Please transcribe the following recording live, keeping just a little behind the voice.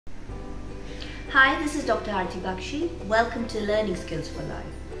Hi, this is Dr. Arti Bakshi. Welcome to Learning Skills for Life.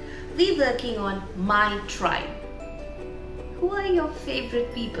 We're working on My Tribe. Who are your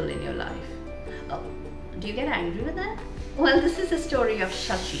favorite people in your life? Oh, do you get angry with that? Well, this is the story of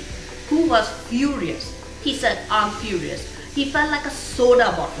Shashi, who was furious. He said, "I'm furious." He felt like a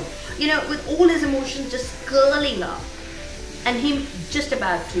soda bottle, with all his emotions just curling up, and him just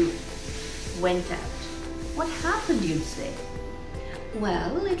about to went out. What happened, you'd say?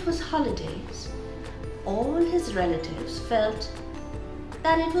 Well, it was holidays. All his relatives felt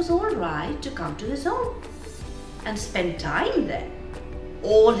that it was all right to come to his home and spend time there.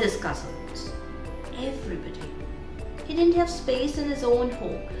 All his cousins, everybody. He didn't have space in his own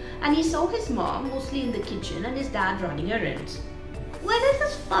home, and he saw his mom mostly in the kitchen and his dad running errands. Well, it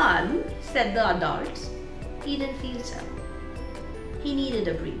was fun, said the adults. He didn't feel so. He needed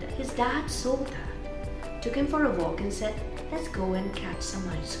a breather. His dad saw that, took him for a walk and said, "Let's go and catch some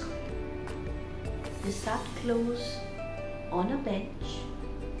ice cream." They sat close on a bench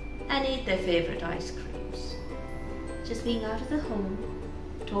and ate their favorite ice creams. Just being out of the home,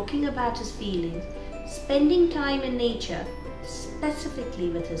 talking about his feelings, spending time in nature, specifically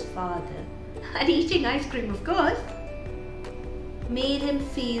with his father, and eating ice cream, of course, made him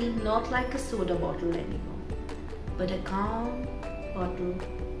feel not like a soda bottle anymore, but a calm bottle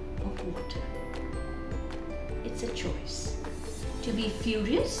of water. It's a choice to be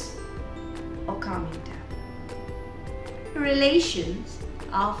furious or calming down. Relations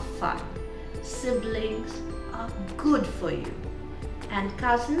are fun. Siblings are good for you. And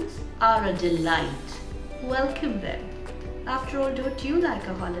cousins are a delight. Welcome them. After all, don't you like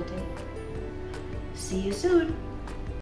a holiday? See you soon.